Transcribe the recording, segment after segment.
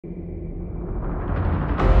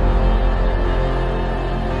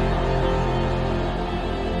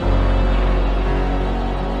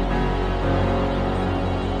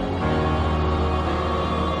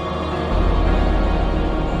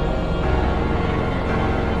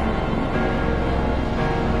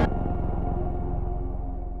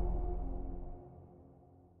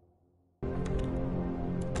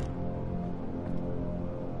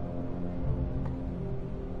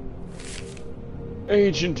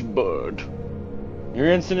Agent Bird. Your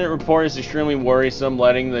incident report is extremely worrisome.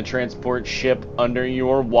 Letting the transport ship under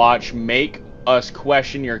your watch make us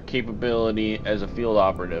question your capability as a field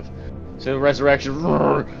operative. So resurrection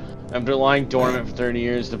after lying dormant for 30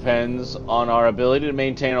 years depends on our ability to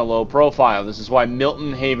maintain a low profile. This is why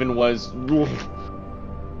Milton Haven was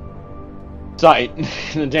sight.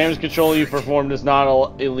 The damage control you performed does not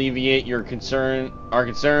alleviate our concerns.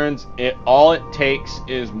 All it takes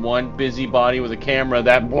is one busybody with a camera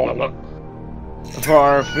that for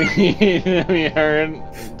our feet to be heard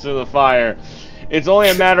to the fire. It's only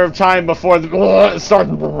a matter of time before the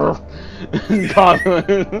starts.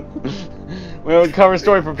 We have a cover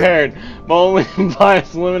story prepared, but only by a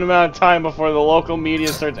limited amount of time before the local media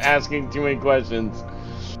starts asking too many questions.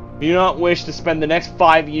 We do not wish to spend the next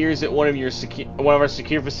 5 years at one of our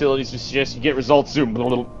secure facilities. We suggest you get results soon.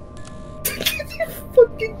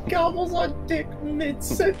 Fucking gobbles on dick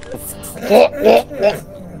mid-sentence.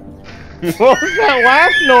 What was that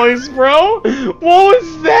laugh noise, bro? What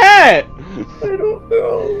was that? I don't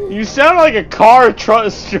know. You sound like a car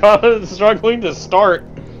struggling to start.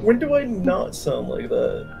 When do I not sound like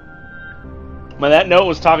that? That note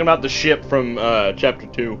was talking about the ship from chapter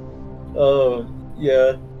 2. Oh,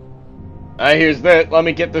 yeah. Here's that. Let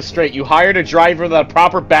me get this straight. You hired a driver without a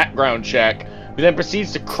proper background check, who then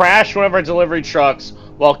proceeds to crash one of our delivery trucks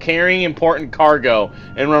while carrying important cargo,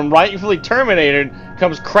 and when rightfully terminated,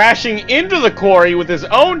 comes crashing into the quarry with his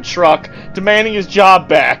own truck, demanding his job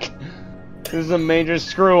back. This is a major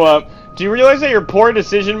screw-up. Do you realize that your poor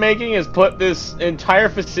decision-making has put this entire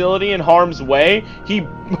facility in harm's way? He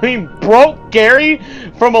broke Gary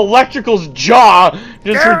from Electrical's jaw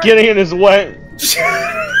just for getting in his way.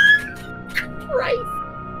 Christ.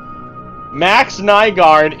 Max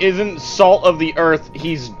Nygaard isn't salt of the earth,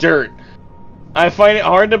 he's dirt. I find it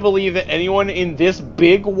hard to believe that anyone in this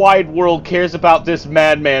big wide world cares about this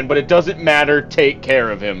madman, but it doesn't matter. Take care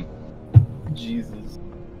of him. Jesus.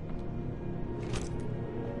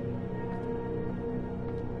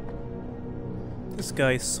 This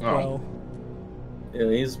guy's swell.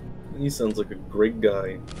 Yeah, he sounds like a great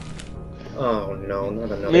guy. Oh no,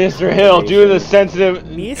 not another. Mr. Hill, due to the sensitive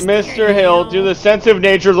Mr. Hill, due to the sensitive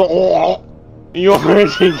nature of the your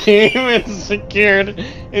game is secured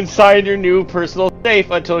inside your new personal safe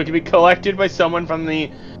until it can be collected by someone from the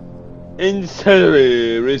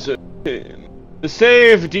ancillary research team. The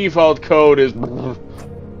safe default code is do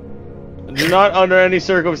not under any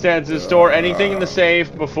circumstances store anything in the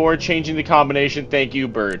safe before changing the combination. Thank you,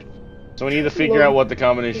 Bird. So we need to figure out what the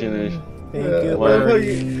combination is. I love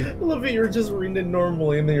it. You were just reading it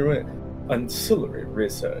normally, and then you went ancillary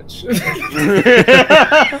research.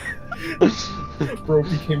 Bro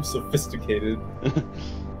became sophisticated.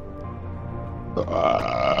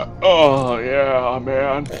 Oh yeah,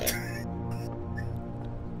 man. The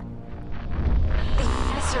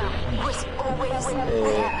answer was always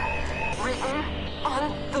there, written on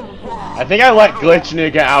the wall. I think I let Glitch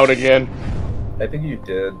Nigga out again. I think you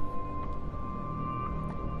did.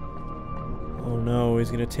 Oh no, he's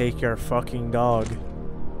gonna take your fucking dog.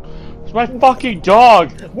 It's my fucking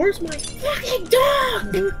dog! Where's my fucking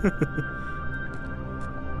dog?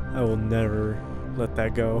 I will never let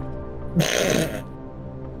that go.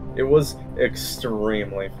 It was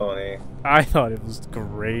extremely funny. I thought it was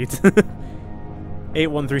great.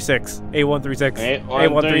 8136. 8136.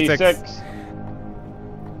 8136.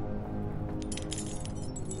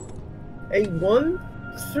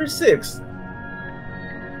 8136.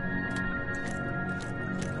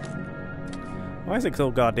 Why is it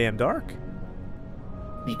so goddamn dark?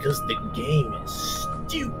 Because the game is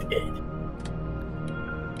stupid.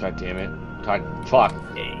 God damn it. God, fuck.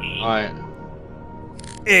 Alright.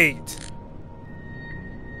 8.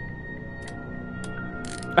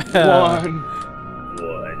 1.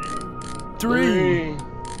 3.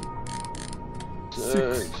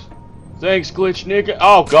 6. Thanks, Glitch Nigga.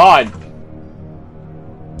 Oh, God.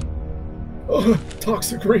 Oh,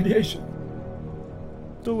 toxic radiation.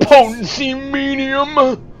 Potency medium.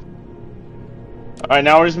 Alright,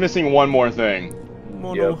 now we're just missing one more thing.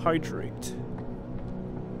 Monohydrate.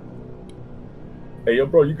 Hey, yo,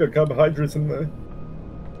 bro, you got carbohydrates in there?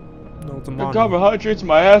 No, it's a The mono. carbohydrates in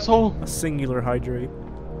my asshole? A singular hydrate.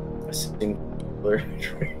 A singular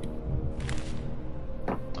hydrate.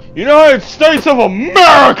 United States of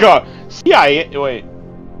America! CIA. Wait.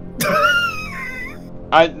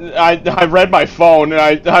 I read my phone,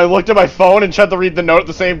 and I looked at my phone and tried to read the note at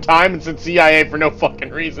the same time and said CIA for no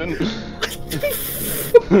fucking reason.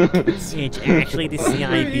 It's actually the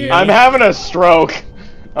CIA. I'm having a stroke.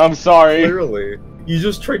 I'm sorry. Clearly. You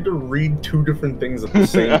just tried to read two different things at the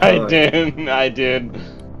same time. I did.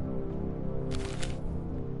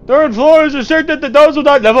 Third floor is restricted to those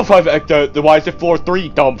without level 5 exit. Why is it floor 3,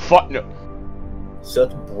 dumb fuck? No. Seth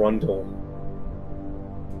Brundle.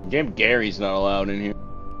 Damn, Gary's not allowed in here.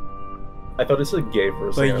 I thought it said gay for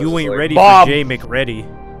a second. But you ain't ready Bob. for Jay McReady.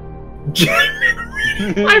 Jay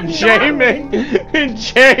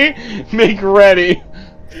McReady.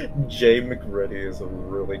 Jay McReady is a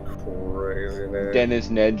really crazy name. Dennis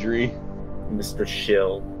Nedry. Mr.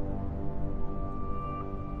 Shill.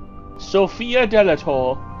 Sophia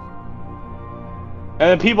Delator. And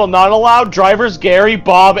then people not allowed, drivers, Gary,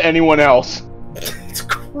 Bob, anyone else. It's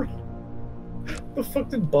great. What the fuck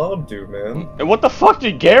did Bob do, man? And what the fuck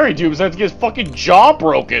did Gary do besides get his fucking jaw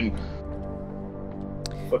broken?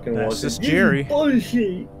 Fucking That's just Jerry.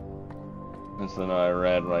 Bullshit. That's the note I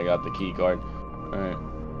read when I got the key card. Alright.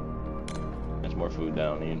 There's more food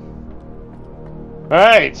down here.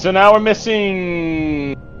 Alright, so now we're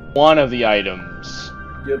missing one of the items.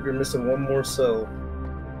 Yep, you're missing one more cell.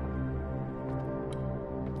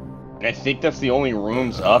 I think that's the only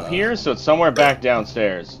rooms up here, so it's somewhere back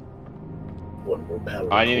downstairs. One more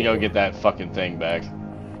power. I need to go get that fucking thing back.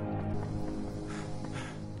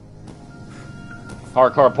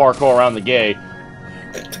 Hardcore parkour around the gay.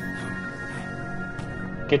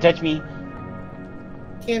 Can't touch me.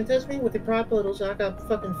 Can't touch me with your prop little I got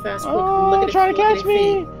fucking fast quick. Oh, trying to catch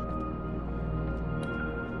me.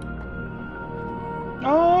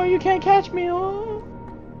 Oh, you can't catch me. Oh.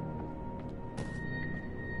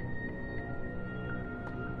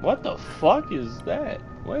 What the fuck is that?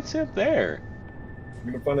 What's up there?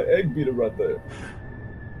 You're gonna find an egg beater right there.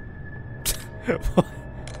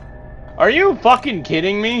 Are you fucking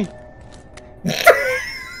kidding me?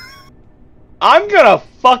 I'm gonna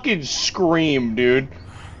fucking scream, dude.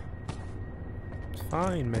 It's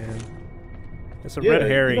fine, man. It's a Yeah, red you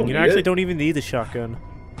herring. don't You need actually it. don't even need the shotgun.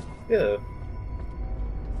 Yeah.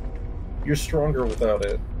 You're stronger without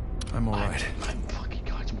it. I'm alright. I'm fucking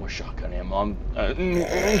got more shotgun ammo.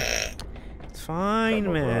 It's fine,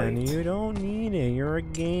 I'm man. alright. You don't need it. You're a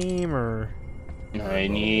gamer. I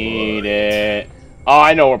need it. Oh,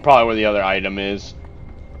 I know probably where the other item is.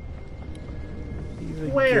 He's a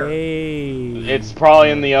Where? gay. It's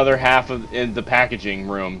probably in the other half of in the packaging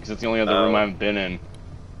room, because it's the only other room I haven't been in.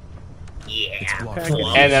 It's blocked. Packaging.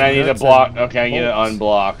 And then I need to Nuts block. and Okay, I need it bolts.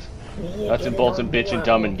 unblocked. Nuts and bolts and bitch and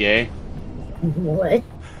dumb and gay. What?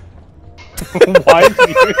 Why? Do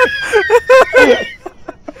you...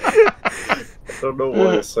 I don't know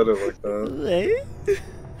why I said it like that.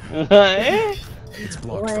 It's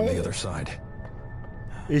blocked from the other side.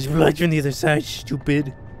 It's right from the other side,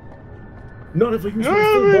 stupid. Not if I use my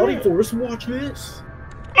full body force. Watch this.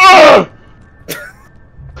 Ah!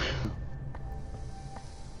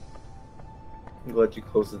 I'm glad you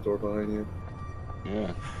closed the door behind you.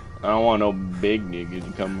 Yeah. I don't want no big nigga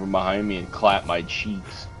to come from behind me and clap my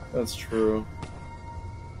cheeks. That's true.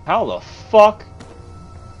 How the fuck?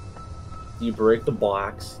 You break the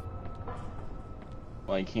blocks.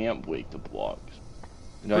 Well, I can't break the blocks.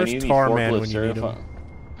 Do Where's I need Tar these Man forklift when you need him? certified?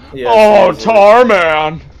 Yeah, Oh, seriously. Tar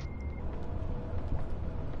Man!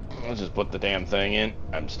 Let's just put the damn thing in.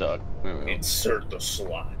 I'm stuck. Insert the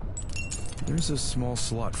slot. There's a small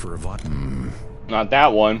slot for a bot. Not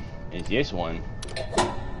that one. It's this one.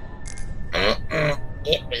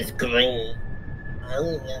 It was green.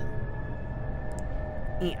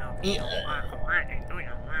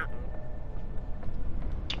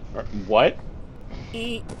 What?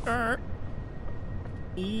 I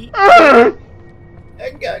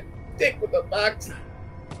got dick with a box.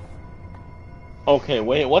 Okay,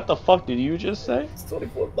 wait, what the fuck did you just say? It's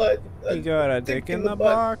 24 light. You got a dick in the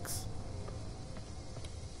box.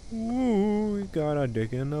 Ooh, you got a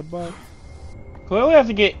dick in the box. Clearly I have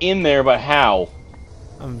to get in there, but how?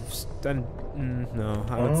 No,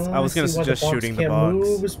 I was gonna suggest shooting the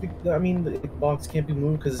box. I mean, the box can't be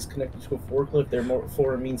moved because it's connected to a forklift.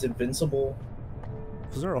 Therefore, it means invincible.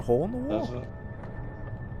 Was there a hole in the wall?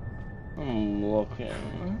 I'm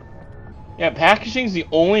looking. Yeah, packaging's the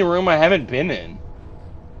only room I haven't been in.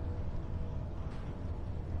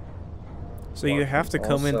 So you have to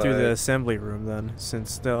come in through the Outside. assembly room then,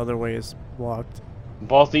 since the other way is blocked.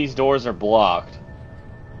 Both these doors are blocked.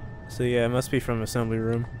 So yeah, it must be from assembly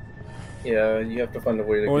room. Yeah, you have to find a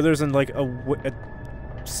way to. Or there's in like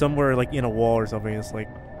somewhere like in a wall or something. It's like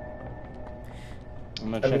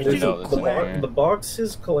I'm gonna I check mean, the note that's in there. the box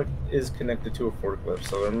is connected to a forklift,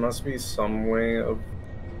 so there must be some way of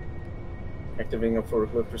activating a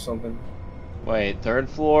forklift or something. Wait, third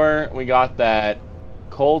floor, we got that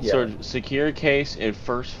cold Yeah. storage secure case in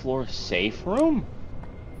first floor safe room?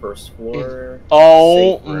 First floor.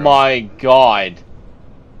 Oh safe room. my god.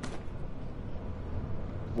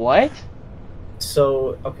 What?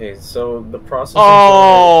 So, okay, so the process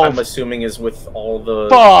I'm assuming is with all the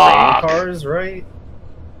train cars, right?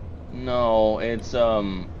 No, it's,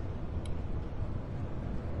 well,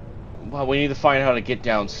 we need to find out how to get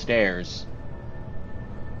downstairs.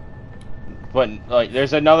 But, like,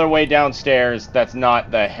 there's another way downstairs that's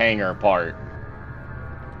not the hangar part.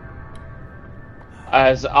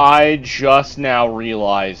 As I just now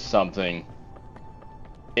realized something.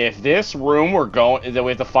 If this room we're going, that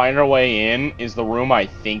we have to find our way in, is the room I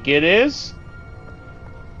think it is?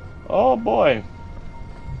 Oh boy.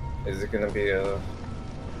 Is it gonna be a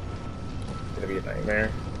nightmare?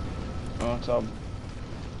 Oh, it's all...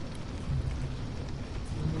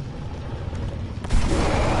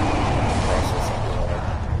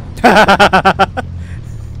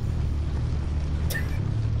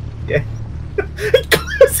 Yeah.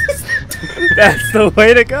 That's the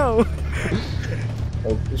way to go.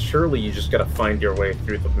 Well, surely you just gotta find your way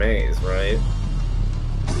through the maze, right?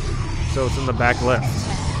 So it's in the back left.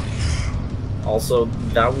 Also,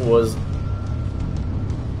 that was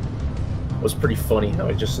pretty funny how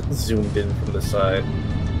it just zoomed in from the side.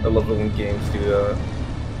 I love it when games do that.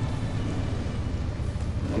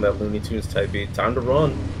 On that Looney Tunes type beat. Time to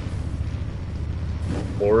run.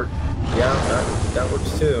 Or, yeah, that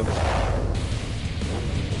works too.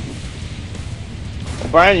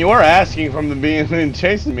 Brian, you are asking from the beginning and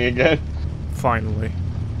chasing me again. Finally.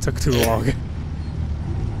 Took too long.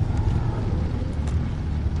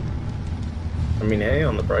 I mean, hey,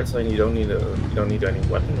 on the bright side, you don't need any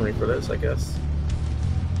weaponry for this, I guess.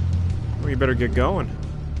 Well, you better get going.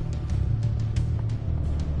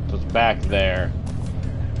 So it's back there.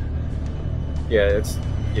 Yeah,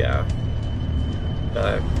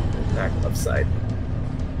 back left side.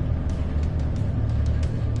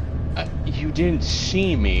 You didn't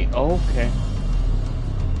see me. Okay.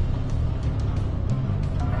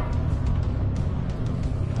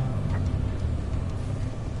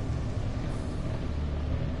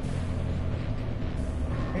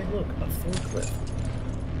 Hey, look, a forklift.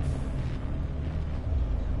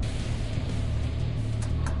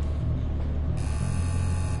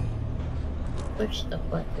 Push the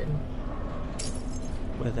button.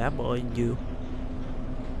 What that boy do?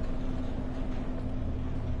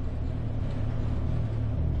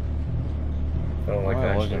 I don't like Wow,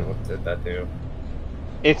 actually. look at- What did that do?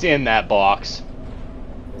 It's in that box.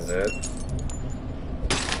 Is it?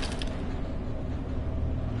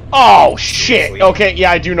 Oh shit! Okay,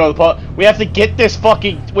 yeah, I do know the part. We have to get this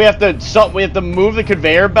fucking. We have to move the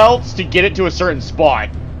conveyor belts to get it to a certain spot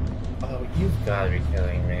Oh, you've got to be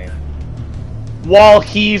kidding me. while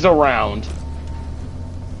he's around.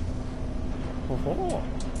 Oh.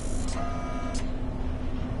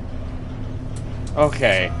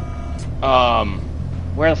 Okay.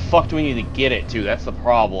 Where the fuck do we need to get it to? That's the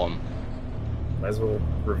problem. Might as well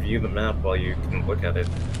review the map while you can look at it.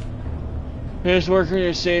 Finish working in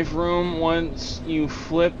your safe room. Once you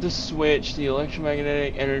flip the switch, the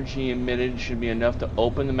electromagnetic energy emitted should be enough to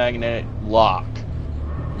open the magnetic lock.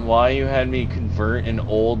 Why you had me convert an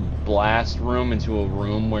old blast room into a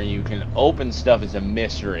room where you can open stuff is a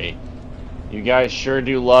mystery. You guys sure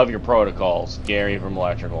do love your protocols. Gary from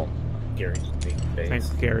Electrical. Gary's big face. Thanks,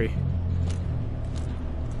 Gary.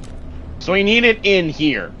 So we need it in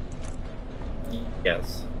here.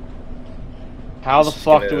 Yes. How the Just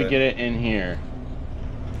fuck do gonna- we get it in here?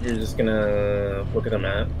 You're just gonna look at the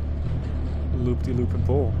map. Loop-de-loop and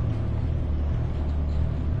pull.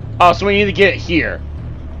 Oh, so we need to get it here.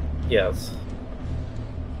 Yes.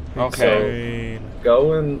 Okay. Insane.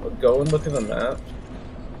 Go and look at the map.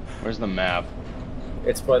 Where's the map?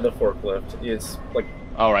 It's by the forklift. It's like,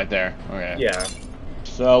 Oh, right there. Okay. yeah.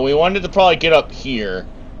 So we wanted to probably get up here.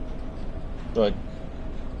 But...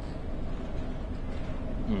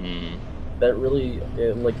 That really,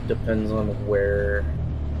 it like depends on where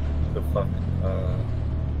the fuck,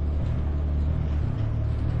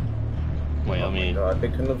 Wait, oh let my me... god, they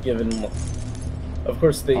couldn't have given, of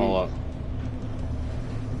course they, Hold up.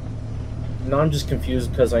 now I'm just confused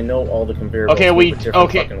because I know all the conveyor belts Okay, move we- a different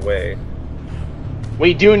okay. fucking way.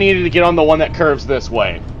 We do need to get on the one that curves this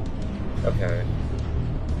way. Okay.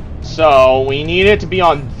 So, we need it to be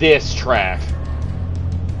on this track.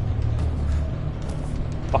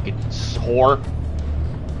 Fucking whore.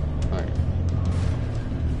 Alright.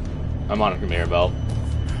 I'm on a conveyor belt.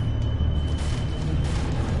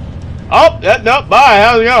 Oh! Nope, bye!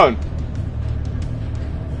 How's it going?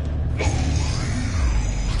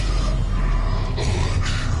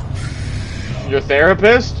 Your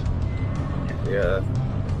therapist? Yeah.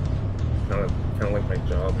 Kind of like my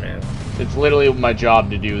job, man. It's literally my job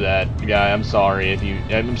to do that, guy. I'm sorry if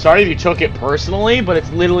you took it personally, but it's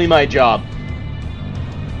literally my job.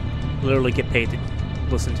 literally get paid to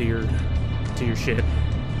listen to your shit.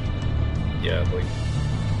 Yeah, like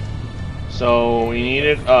So we need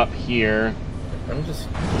it up here. I'm just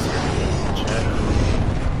check.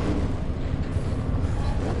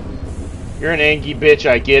 You're an angry bitch,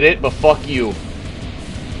 I get it, but fuck you.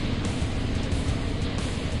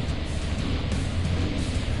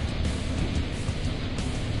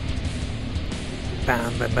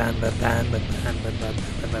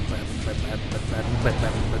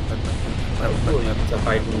 Hopefully to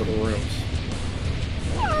hide in little rooms.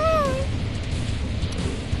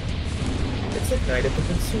 It's like Night of the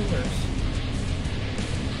Consumers.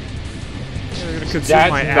 They're gonna consume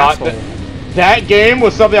That's my not asshole. that game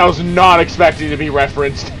was something I was not expecting to be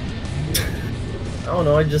referenced. I don't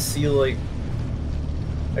know, I just see like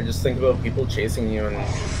I just think about people chasing you and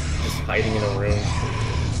just hiding in a room.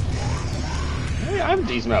 Hey, I'm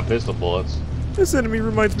decent at pistol bullets. This enemy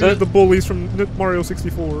reminds me of the bullies from Mario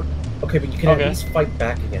 64. Okay, but you can Okay. at least fight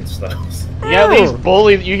back against those. Yeah, at least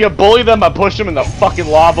you can bully them by pushing them in the fucking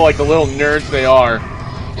lava like the little nerds they are.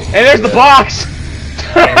 Hey, there's the box!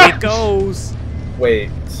 There it goes. Wait,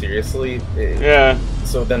 seriously? Yeah.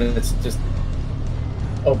 So then it's just...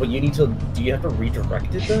 Oh, but you need to... Do you have to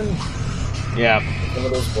redirect it then? Yeah. One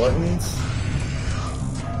of those buttons?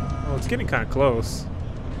 Oh, it's getting kind of close.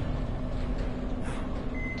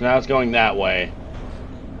 So now it's going that way.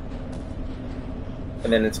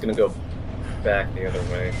 And then it's gonna go back the other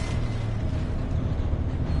way.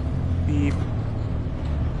 Beep.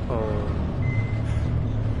 Oh.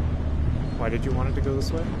 Why did you want it to go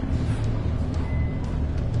this way?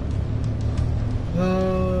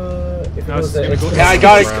 If No, it was it's gonna go- Yeah, I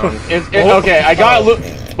got it. Okay, I got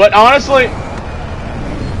it. But honestly...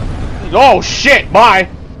 Oh, shit, bye!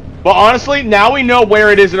 But honestly, now we know where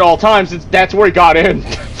it is at all times, since that's where he got in.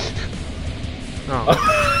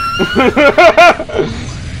 Oh.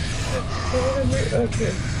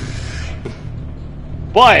 Okay.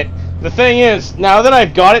 But the thing is, now that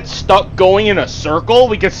I've got it stuck going in a circle,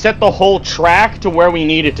 we can set the whole track to where we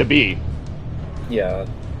need it to be. Yeah.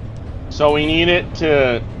 So we need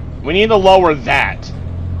to lower that.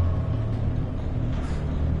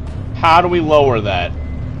 How do we lower that?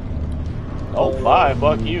 Oh, bye,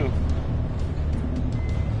 fuck you.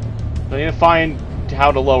 I need to find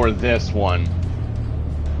how to lower this one.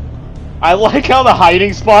 I like how the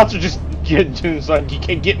hiding spots are just getting to, so you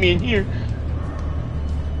can't get me in here.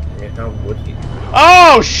 Yeah, how would he?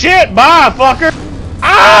 Oh shit! Bye, fucker!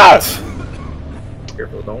 Ah!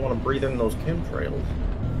 Careful, don't want to breathe in those chemtrails.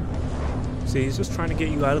 See, he's just trying to get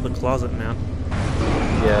you out of the closet, man.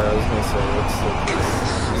 Yeah, I was gonna say,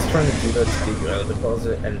 he's trying to do that to get you out of the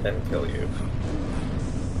closet and then kill you.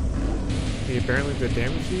 He apparently did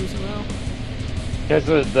damage to you somehow? Because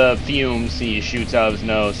of the fumes he shoots out of his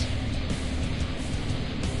nose.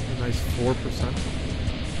 A nice 4%.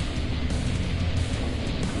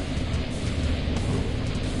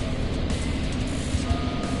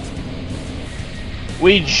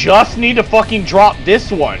 We just need to fucking drop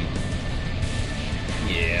this one.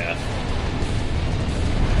 Yeah.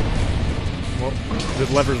 Well, the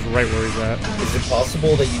lever's right where he's at. Is it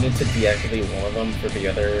possible that you need to deactivate one of them for the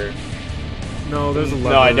other? No, there's a lever.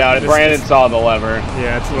 No, I doubt it. Brandon saw the lever.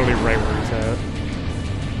 Yeah, it's literally right where he's at.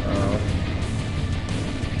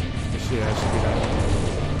 Yeah, it should be that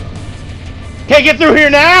one. Can't get through here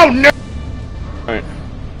now! No! Alright.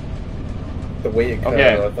 The way it cut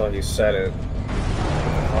Okay. out, I thought you said it.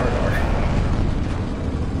 Hard.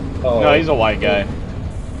 Oh. No, he's a white guy.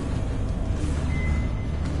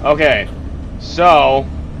 Okay. So...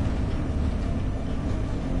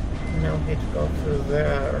 No need to go through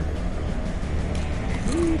there.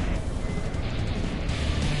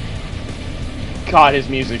 God, his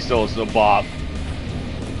music still is a bop.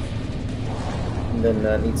 And then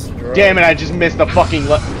that needs to drop. Damn it, I just missed the fucking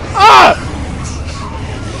Ah!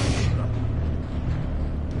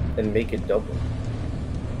 And make it double.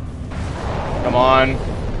 Come on.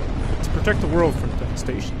 To protect the world from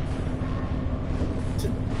devastation.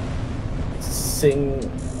 To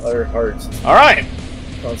sing our hearts to Alright.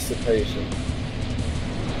 constipation.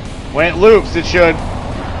 When it loops, it should.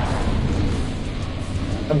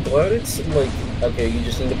 I'm glad it's like, okay, you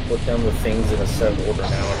just need to put down the things in a set order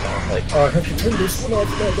now and not like, oh, I have to turn this one off,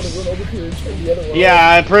 now I'm gonna run over here and turn the other one Yeah, off.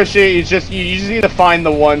 I appreciate you just need to find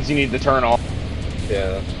the ones you need to turn off.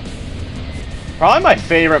 Yeah. Probably my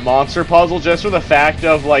favorite monster puzzle, just for the fact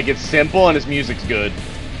of, like, it's simple and his music's good.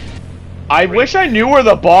 I wish I knew where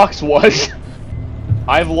the box was.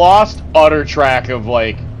 I've lost utter track of,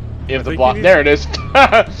 like, if the box... There it is. Put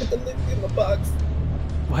the lid in the box.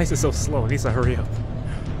 Why is it so slow? It needs to hurry up.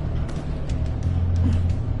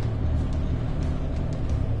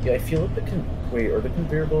 Yeah, I feel like wait, are the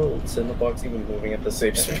conveyor belts in the box even moving at the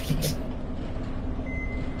same speed?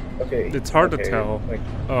 Okay. It's hard to okay, tell. Like,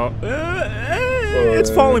 It's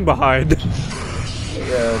falling behind.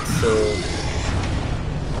 yeah, it's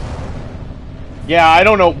Yeah, I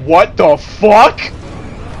don't know what the fuck.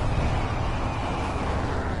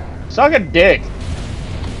 Suck a dick.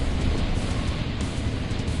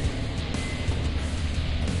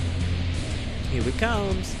 Here it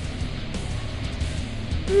comes.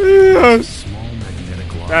 Small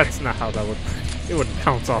magnetic line. That's not how that would. It would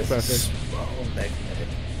bounce off that it's thing. small magnetic.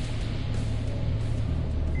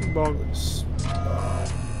 Bonk.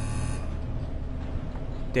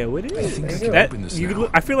 There it is. think I can That open this you. now.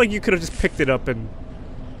 I feel like you could have just picked it up and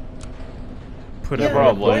put it. Yeah,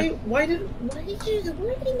 Probably. why did you need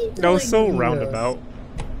to, That was like, so do roundabout.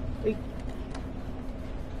 Like,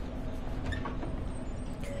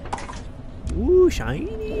 Ooh,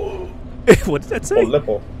 shiny. What did that say?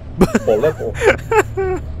 Bolepo.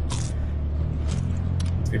 Bolepo.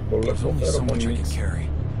 There's only so much I can carry.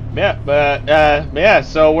 Yeah, but yeah.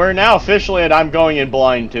 So we're now officially at I'm going in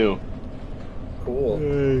blind too. Cool.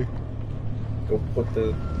 Hey, Go put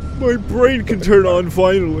the. my brain can turn on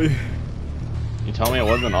finally. You tell me it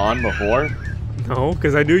wasn't on before? No,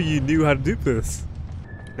 because I knew you knew how to do this.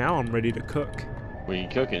 Now I'm ready to cook. What are you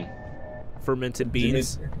cooking? Fermented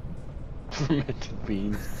beans. Fermented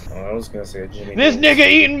beans. Oh, I was gonna say a Jimmy. This nigga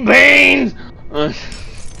eating beans!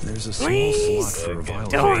 There's a small slot for a vial.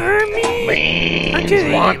 Don't hurt me!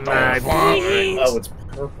 Beans! What the fuck? Oh, it's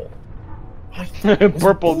purple.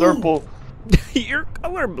 Purple nurple. You're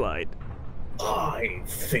colorblind. I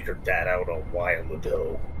figured that out a while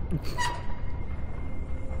ago.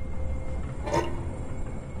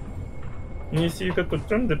 You see, you got to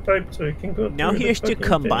turn the pipe so you can go. Now through the here's to fucking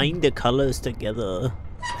combine the colors together.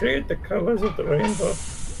 thing. Create the colors of the rainbow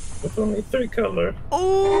with only 3 colors.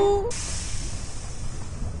 Oh.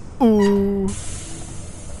 Ooh.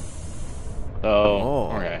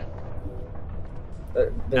 Oh, okay.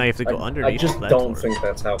 Now you have to go I underneath just the don't platform. think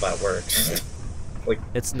that's how that works.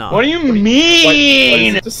 It's not. What do you Why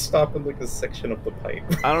mean? does it just stop in like a section of the pipe?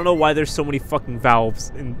 I don't know why there's so many fucking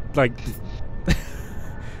valves in like.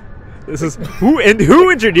 This is who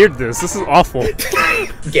engineered this? This is awful.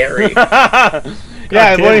 Gary. Yeah,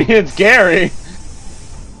 damn. it's Gary.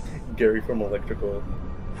 Gary from Electrical.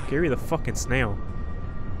 Gary the fucking snail.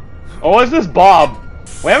 Oh, what's this Bob?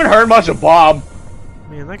 We haven't heard much of Bob.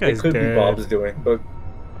 Man, that It guy's could dead. be Bob's doing, but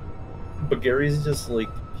Gary's just like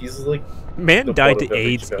he's like Man the died butt to of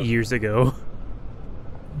every AIDS joke. years ago.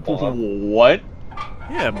 Bob. What?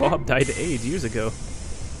 Yeah, Bob died to AIDS years ago.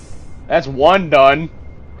 That's one done.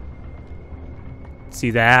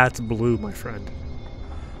 See, that's blue, my friend.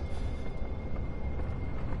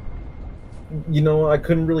 You know, I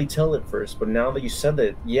couldn't really tell at first, but now that you said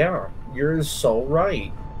it, yeah, you're so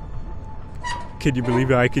right. Can you believe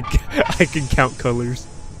it? I can count colors.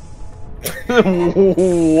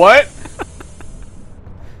 What?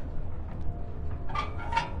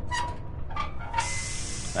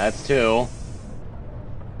 That's 2.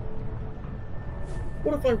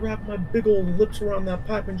 what if I wrapped my big old lips around that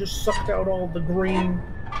pipe and just sucked out all the green?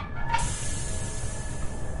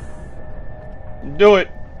 Do it.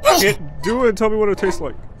 Do it and tell me what it tastes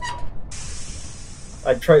like.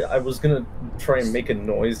 I was gonna try and make a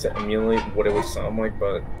noise to emulate what it would sound like,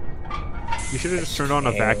 but You should have just turned on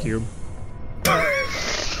a vacuum.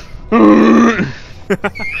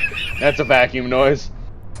 That's a vacuum noise.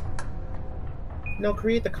 Now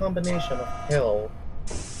create the combination of pill.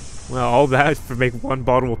 Well, all that for make one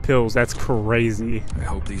bottle of pills, that's crazy. I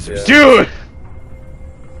hope these are. Yeah. Dude!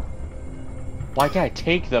 Why can't I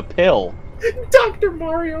take the pill? Dr.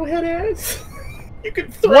 Mario head ass! You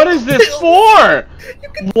can throw What is this pills. for? You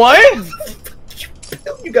can What?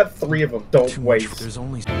 you got 3 of them. Don't Too much. waste. There's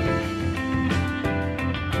only.